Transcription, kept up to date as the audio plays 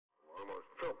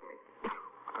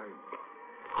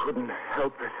couldn't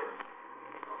help it.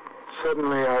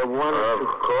 Suddenly I wanted to...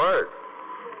 Of course.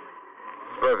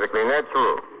 It's perfectly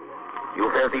natural. You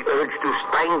felt the urge to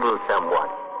strangle someone.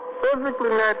 Perfectly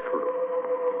natural.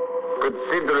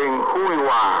 Considering who you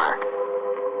are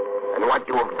and what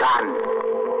you have done.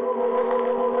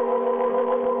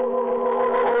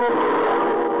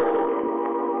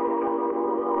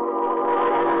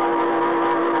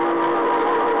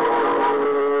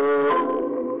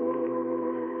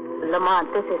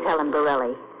 Lamont, this is Helen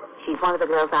Borelli. She's one of the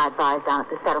girls I advised down at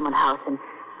the settlement house, and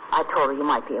I told her you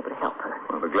might be able to help her.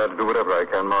 I'll be glad to do whatever I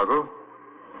can, Margot.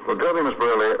 Well, tell me, Miss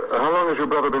Borelli, how long has your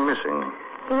brother been missing?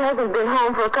 He hasn't been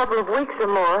home for a couple of weeks or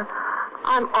more.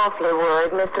 I'm awfully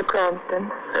worried, Mr. Cranston.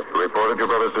 Have you reported your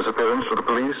brother's disappearance to the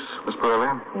police, Miss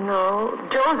Borelli? No.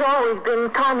 Joe's always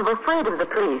been kind of afraid of the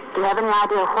police. Do you have any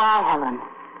idea why, Helen?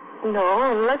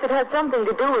 No, unless it had something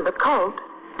to do with the cult.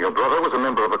 Your brother was a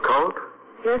member of a cult?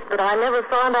 Yes, but I never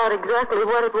found out exactly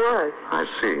what it was. I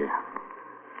see.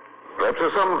 Perhaps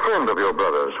there's some friend of your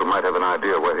brother's who might have an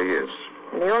idea where he is.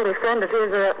 The only friend of his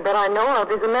that I know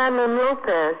of is a man named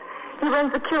Lopez. He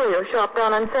runs a curio shop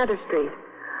down on Center Street.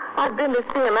 I've been to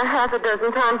see him a half a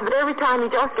dozen times, but every time he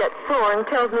just gets sore and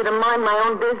tells me to mind my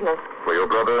own business. Were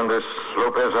your brother and this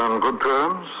Lopez on good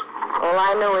terms? All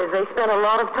I know is they spent a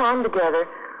lot of time together.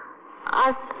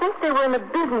 I think they were in a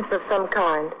business of some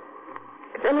kind.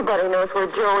 If anybody knows where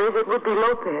Joe is, it would be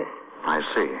Lopez. I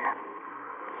see.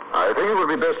 I think it would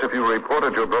be best if you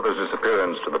reported your brother's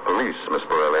disappearance to the police, Miss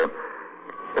Borelli.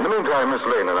 In the meantime, Miss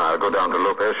Lane and I will go down to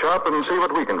Lopez's shop and see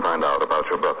what we can find out about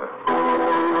your brother.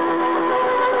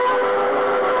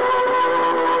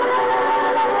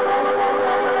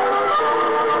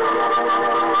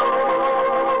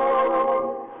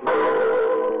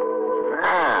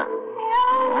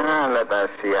 Let us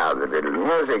see how the little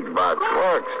music box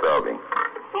works, Toby.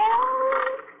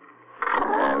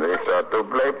 And this ought to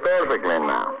play perfectly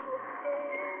now.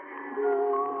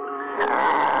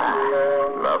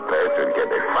 Lopez would get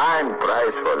a fine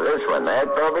price for this one, eh,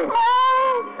 Toby?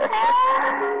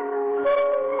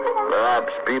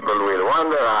 Perhaps people will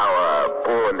wonder how a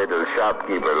poor little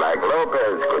shopkeeper like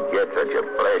Lopez could get such a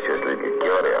precious little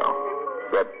curio.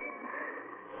 But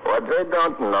what they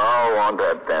don't know won't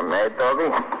hurt them, eh, Toby?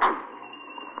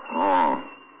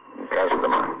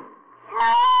 Customer.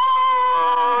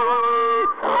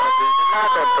 What is the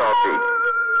matter, Toby?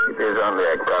 It is only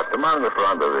a customer in the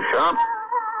front of the shop.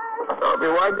 Toby,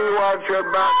 why do you watch your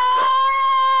back?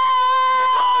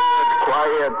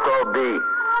 Quiet, Toby.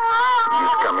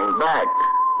 He's coming back.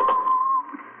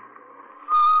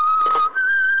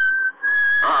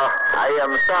 Oh, I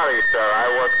am sorry, sir. I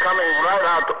was coming right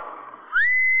out.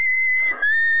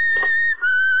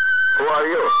 Who are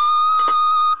you?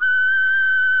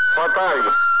 What are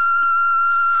you?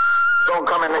 Don't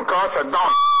come in the car, sir. Don't.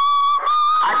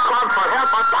 I called for help.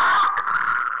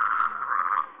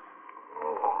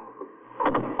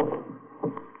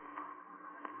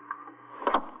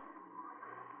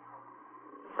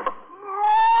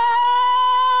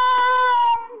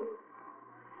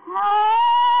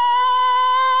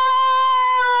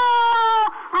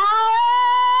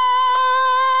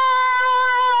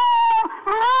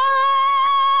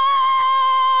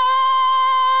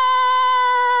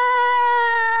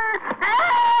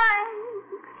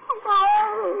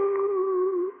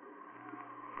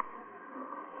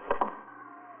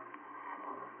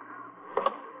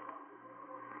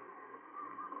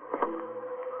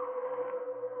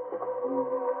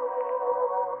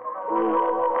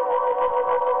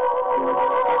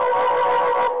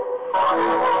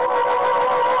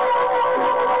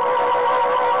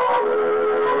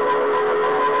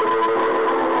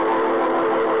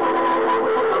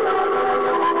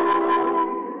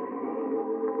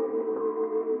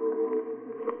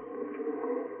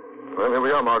 Well, here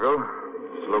we are, Margot.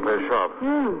 It's Lopez's shop.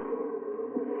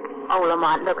 Oh,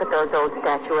 Lamont, look at those old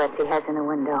statuettes he has in the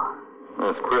window.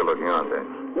 That's queer looking, aren't they?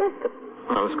 Yes, but...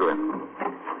 Now, let's go in.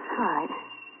 All right.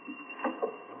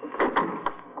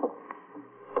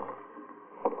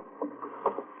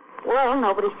 Well,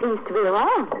 nobody seems to be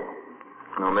around.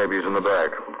 Well, maybe he's in the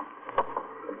back.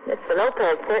 Mr.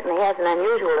 Lopez certainly has an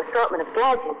unusual assortment of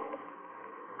gadgets.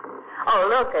 Oh,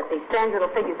 look at these strange little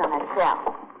figures on that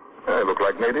shelf. They look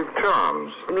like native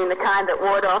charms. You mean the kind that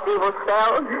ward off evil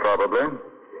spells? Probably.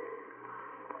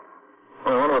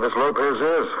 Well, I wonder what this Lopez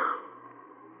is.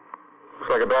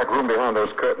 Looks like a back room behind those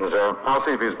curtains there. I'll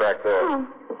see if he's back there.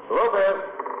 Lopez!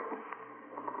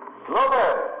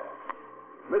 Lopez!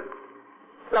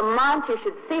 Lamont, you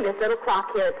should see this little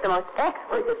clock here. It's the most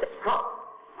exquisite... Stop!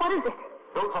 What is it?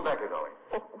 Don't come back here, darling.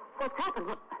 What's happened?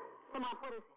 Lamont, what is it?